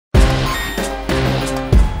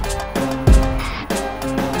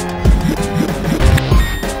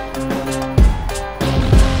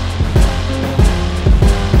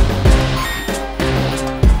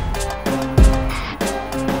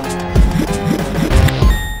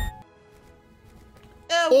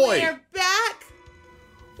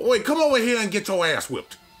Oi, come over here and get your ass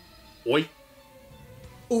whipped. Oi.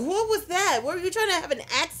 What was that? Were you trying to have an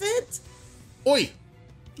accent? Oi.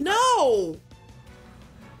 No.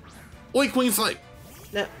 Oi, Queen Slate.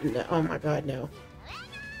 No. Oh my God, no.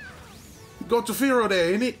 Go to Firo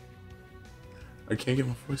there, ain't it? I can't get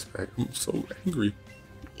my voice back. I'm so angry.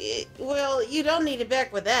 Well, you don't need it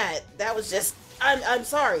back with that. That was just. I'm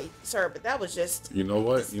sorry, sir, but that was just. You know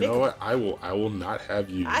what? Despicable. You know what? I will not have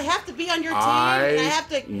you. I have to be on your team. And I have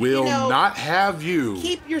to. Will not have you.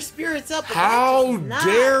 Keep your spirits up. How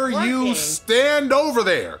dare you stand over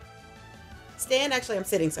there? Stand. Actually, I'm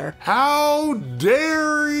sitting, sir. How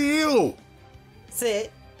dare you?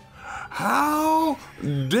 Sit. How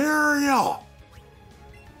dare you?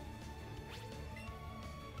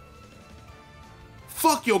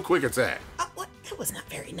 Fuck your quick attack. What? That was not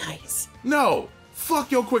very nice. No,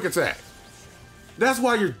 fuck your quick attack. That's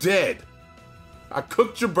why you're dead. I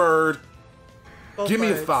cooked your bird. Give me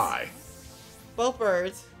a thigh. Both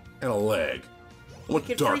birds. And a leg. I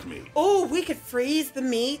want dark meat. Oh, we could freeze the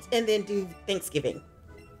meat and then do Thanksgiving.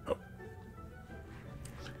 Oh.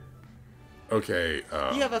 Okay.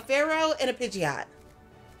 You have a Pharaoh and a Pidgeot.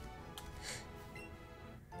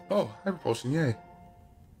 Oh, hyper potion, yay.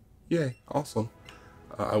 Yay, awesome.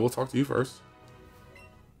 I will talk to you first.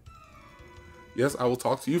 Yes, I will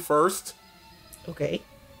talk to you first. Okay.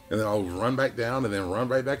 And then I'll run back down and then run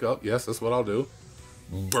right back up. Yes, that's what I'll do.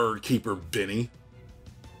 Bird keeper Benny.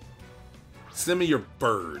 Send me your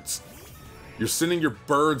birds. You're sending your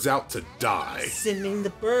birds out to die. Sending the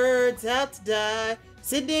birds out to die.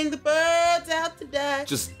 Sending the birds out to die.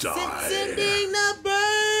 Just die. Sending the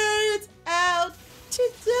birds out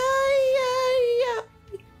to die.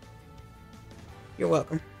 You're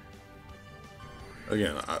welcome.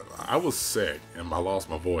 Again, I was sick and I lost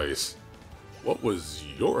my voice. What was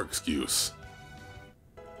your excuse?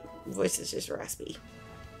 Voice is just raspy.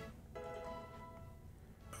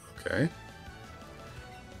 Okay.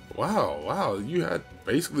 Wow. You had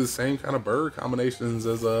basically the same kind of bird combinations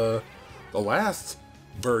as the last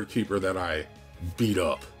bird keeper that I beat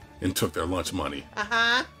up and took their lunch money.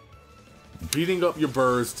 Uh-huh. Beating up your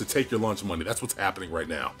birds to take your lunch money. That's what's happening right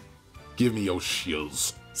now. Give me your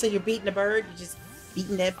shields. So you're beating a bird? You're just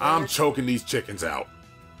beating that bird? I'm choking these chickens out.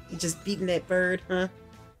 You're just beating that bird, huh?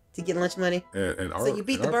 To get lunch money? So you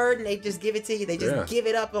beat the bird and they just give it to you? They just give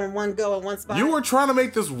it up on one go at one spot? You were trying to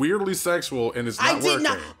make this weirdly sexual and it's not working. I did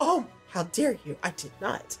not. Oh, how dare you? I did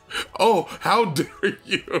not. Oh, how dare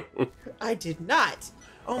you? I did not.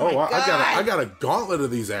 Oh my God. I got a gauntlet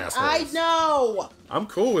of these assholes. I know. I'm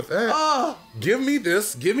cool with that. Oh. Give me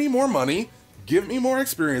this. Give me more money. Give me more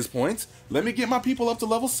experience points. Let me get my people up to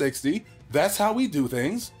level 60. That's how we do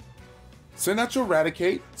things. Send out your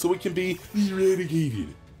eradicate so we can be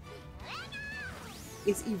eradicated.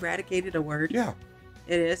 Is eradicated a word? Yeah.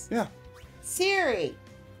 It is? Yeah. Siri.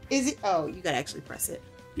 Is it? Oh, you gotta actually press it.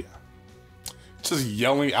 Yeah. Just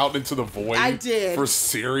yelling out into the void. I did. For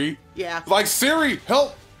Siri. Yeah. Like, Siri,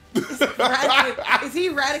 help. Is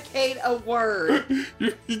eradicate a word?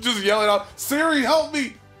 You just yelling out, Siri, help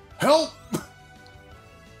me. Help.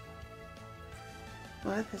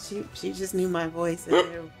 What? She just knew my voice.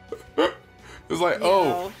 It's like,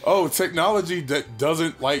 oh, technology that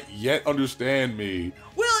doesn't yet understand me.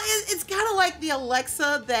 Well, it's kind of like the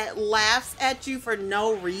Alexa that laughs at you for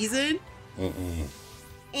no reason.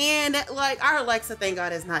 And our Alexa, thank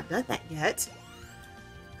God, has not done that yet.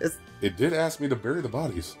 It did ask me to bury the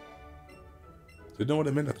bodies. Didn't know what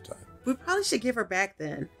it meant at the time. We probably should give her back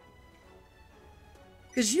then.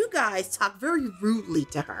 Because you guys talk very rudely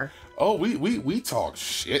to her. Oh, we talk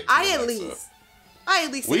shit. I at least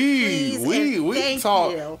say please and thank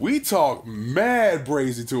you. We talk mad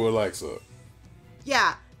brazy to Alexa.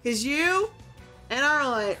 Yeah, because you and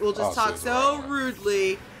Arlen will just talk so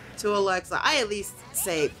rudely to Alexa. I at least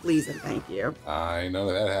say please and thank you. I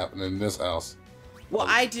know that happened in this house. Well,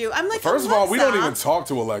 I do. I'm like, first of all, we don't even talk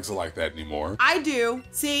to Alexa like that anymore. I do.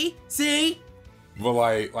 See? But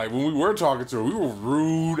like when we were talking to her, we were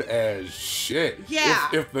rude as shit. Yeah.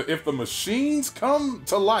 If the machines come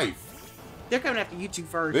to life, they're coming after you two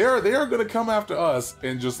first. They are gonna come after us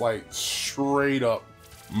and just straight up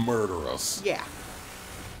murder us. Yeah.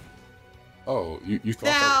 Oh, you thought?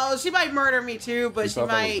 Now she might murder me too, but she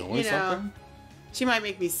might, something? She might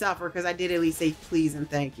make me suffer because I did at least say please and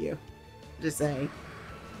thank you. Just saying.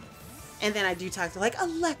 And then I do talk to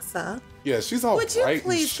Alexa. Yeah, she's all would you bright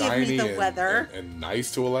please and shiny give me the weather? And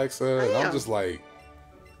nice to Alexa. And I'm just like,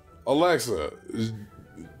 Alexa,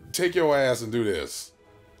 take your ass and do this.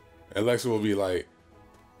 And Alexa will be like,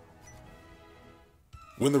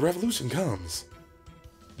 when the revolution comes,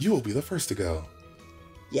 you will be the first to go.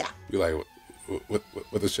 Yeah. You're like,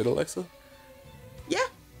 with the shit Alexa? Yeah,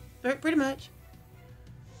 pretty much.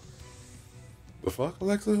 The fuck,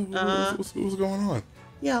 Alexa? What's going on?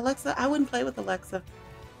 Yeah, Alexa. I wouldn't play with Alexa.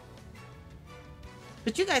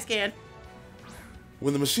 But you guys can.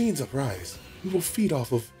 When the machines uprise, we will feed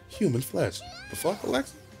off of human flesh. The fuck,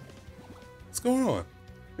 Alexa? What's going on?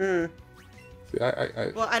 See,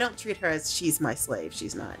 Well, I don't treat her as she's my slave.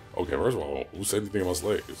 She's not. Okay, first of all, who said anything about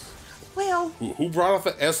slaves? Well, Who brought out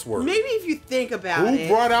the S word? maybe if you think about it. Who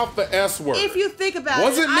brought out the S word? If you think about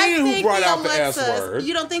Wasn't it. me I who think brought out the Alexas, S word.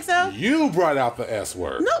 You don't think so? You brought out the S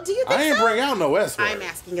word. No, do you think so? I didn't bring out no S word. I'm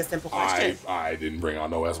asking a simple question. I didn't bring out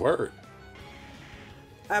no S word.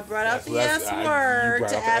 I brought out the That's- S I- you word brought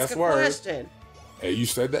to out the ask S a word. question. Hey, you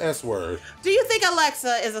said the S word. Do you think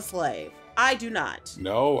Alexa is a slave? I do not.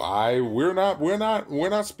 No, we're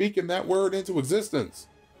not speaking that word into existence.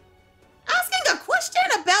 Asking a question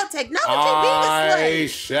about technology being a I slave.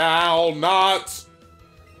 shall not.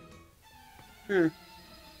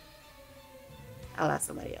 I'll ask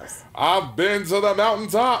somebody else. I've been to the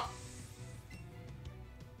mountaintop.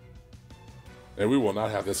 And we will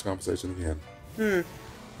not have this conversation again.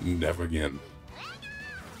 Never again.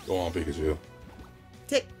 Go on, Pikachu.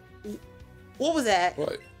 What was that?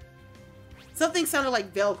 What? Something sounded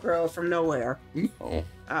like Velcro from nowhere. No.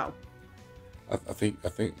 Oh. I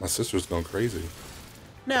think my sister's gone crazy.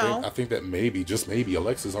 No. I think that maybe, just maybe,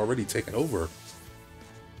 Alexa's already taken over.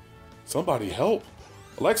 Somebody help.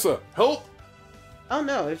 Alexa, help! Oh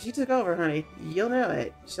no, if she took over, honey, you'll know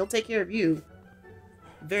it. She'll take care of you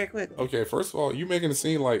very quickly. Okay, first of all, you making it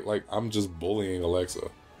seem like I'm just bullying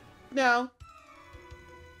Alexa. No.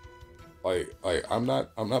 Like I'm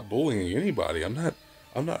not bullying anybody. I'm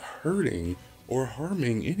not hurting or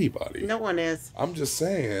harming anybody. No one is. I'm just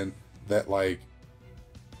saying that, like,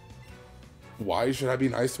 why should I be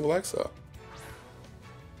nice to Alexa?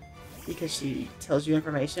 Because she tells you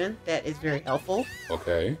information that is very helpful.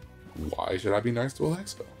 Okay. Why should I be nice to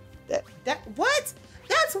Alexa? What?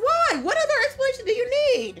 That's why. What other explanation do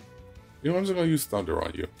you need? You know, I'm just gonna use thunder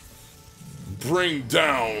on you. Bring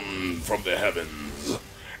down from the heavens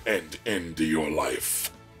and end your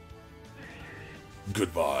life.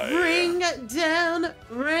 Goodbye. Bring down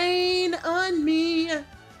rain on me.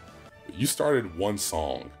 You started one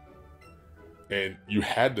song and you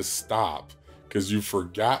had to stop because you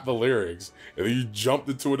forgot the lyrics and then you jumped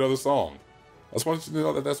into another song. I just want you to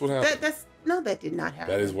know that that's what happened. That did not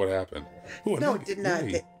happen. That is what happened. Ooh, No, it did not.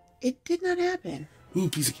 Hey. It did not happen. Ooh,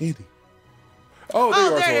 piece of candy. Oh, there you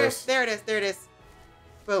are, there it Taurus. is. There it is. There it is.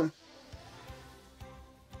 Boom.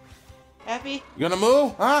 Happy? You gonna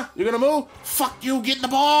move? Huh? You gonna move? Fuck you, get in the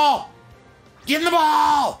ball! Get in the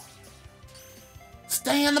ball!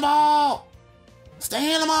 Stay in the ball!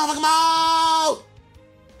 Stay in the motherfucking ball!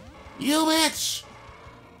 You bitch!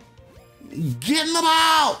 Get in the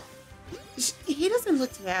ball! He doesn't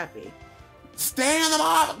look too happy. Stay in the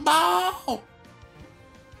ball!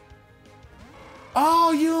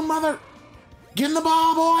 Oh, you mother! Get in the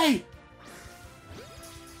ball, boy!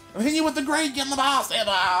 I'm hitting you with the grate. Get in the ball! Stay in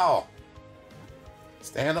the ball!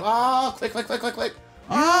 Stay in the ball! Click, click, click, click, click! You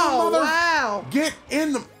Oh, mother! wow. Get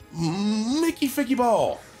in the Mickey Ficky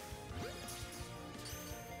ball!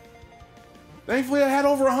 Thankfully, I had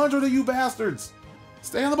over 100 of you bastards.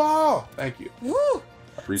 Stay in the ball! Thank you. Woo! I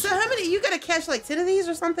appreciate So how it. many? You gotta catch like 10 of these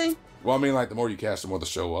or something? Well, I mean, like, the more you catch, the more they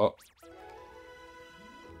show up.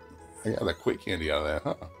 I got that quick candy out of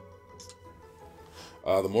that,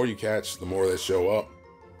 huh? The more you catch, the more they show up.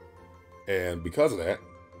 And because of that,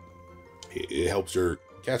 it helps your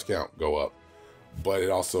catch count go up. But it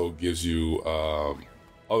also gives you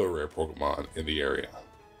other rare Pokemon in the area.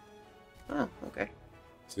 Oh, okay.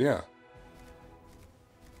 So, yeah.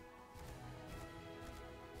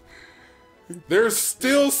 There's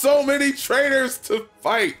still so many trainers to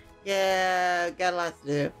fight. Yeah, got a lot to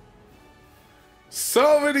do.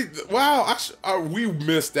 So many. Wow, we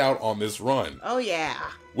missed out on this run. Oh yeah.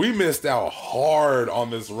 We missed out hard on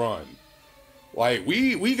this run. Like,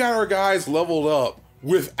 we got our guys leveled up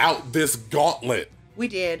without this gauntlet. We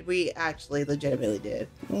did. We actually legitimately did.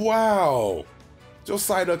 Wow. Joe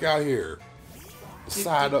Psyduck out here.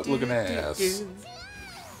 Psyduck looking ass.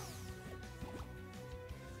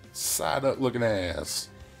 Psyduck looking ass.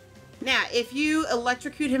 Now, if you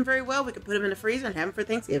electrocute him very well, we could put him in the freezer and have him for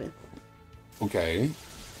Thanksgiving. Okay.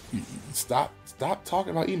 Stop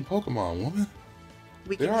talking about eating Pokemon, woman.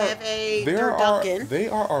 We can have a Durducken. They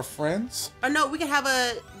are our friends. Or no, we can have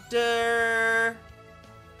a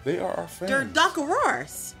They are our friends.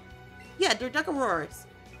 Durduckaroars. Yeah, Durduckaroars.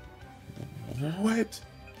 What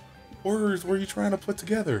words were you trying to put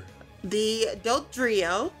together? The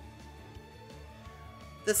Dodrio,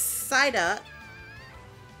 the Psyduck,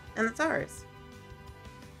 And it's ours.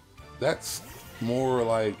 That's more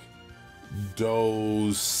like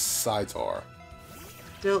Dositar.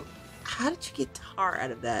 How did you get tar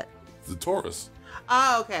out of that? The Taurus.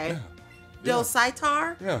 Oh, okay. Yeah.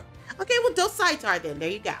 Dositar? Yeah. Okay, well, Dositar then. There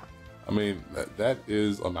you go. I mean, that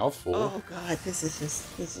is a mouthful. Oh, God. This is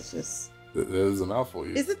just... That is a mouthful.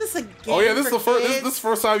 Isn't this a game? Oh yeah, this is for the first. kids? This is the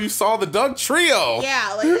first time you saw the Doug Trio.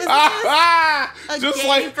 Yeah, like isn't this a just game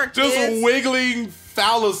like for just kids? wiggling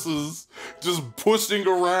phalluses, just pushing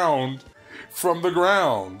around from the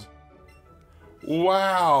ground.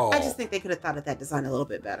 Wow. I just think they could have thought of that design a little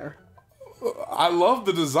bit better. I love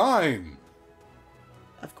the design.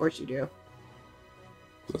 Of course you do.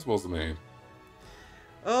 What's that supposed to mean?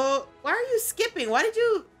 Oh, why are you skipping? Why did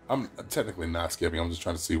you? I'm technically not skipping. I'm just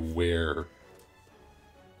trying to see where.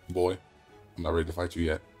 Boy, I'm not ready to fight you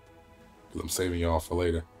yet. Because I'm saving you all for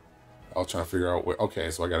later. I was trying to figure out where.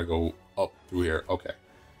 Okay, so I gotta go up through here. Okay.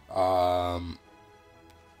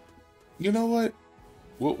 You know what?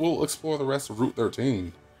 We'll explore the rest of Route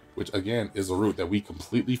 13, which again is a route that we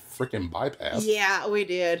completely freaking bypassed. Yeah, we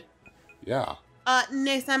did. Yeah.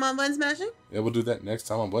 Next time on Bun Smashing? Yeah, we'll do that next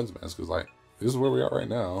time on Buns Mask, because like this is where we are right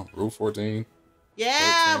now. Route 14.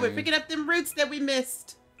 Yeah, 13, we're picking up them routes that we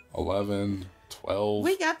missed. 11, 12.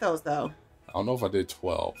 We got those though. I don't know if I did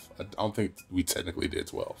 12. I don't think we technically did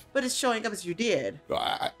 12. But it's showing up as you did.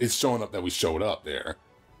 It's showing up that we showed up there.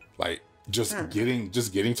 Like just getting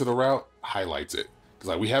to the route highlights it, because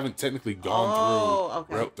like we haven't technically gone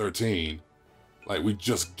through Route 13. Like we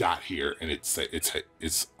just got here and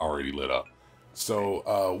it's already lit up.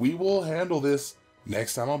 So we will handle this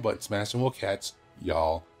next time on Button Smash, and we'll catch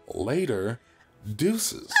y'all later.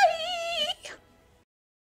 Deuces.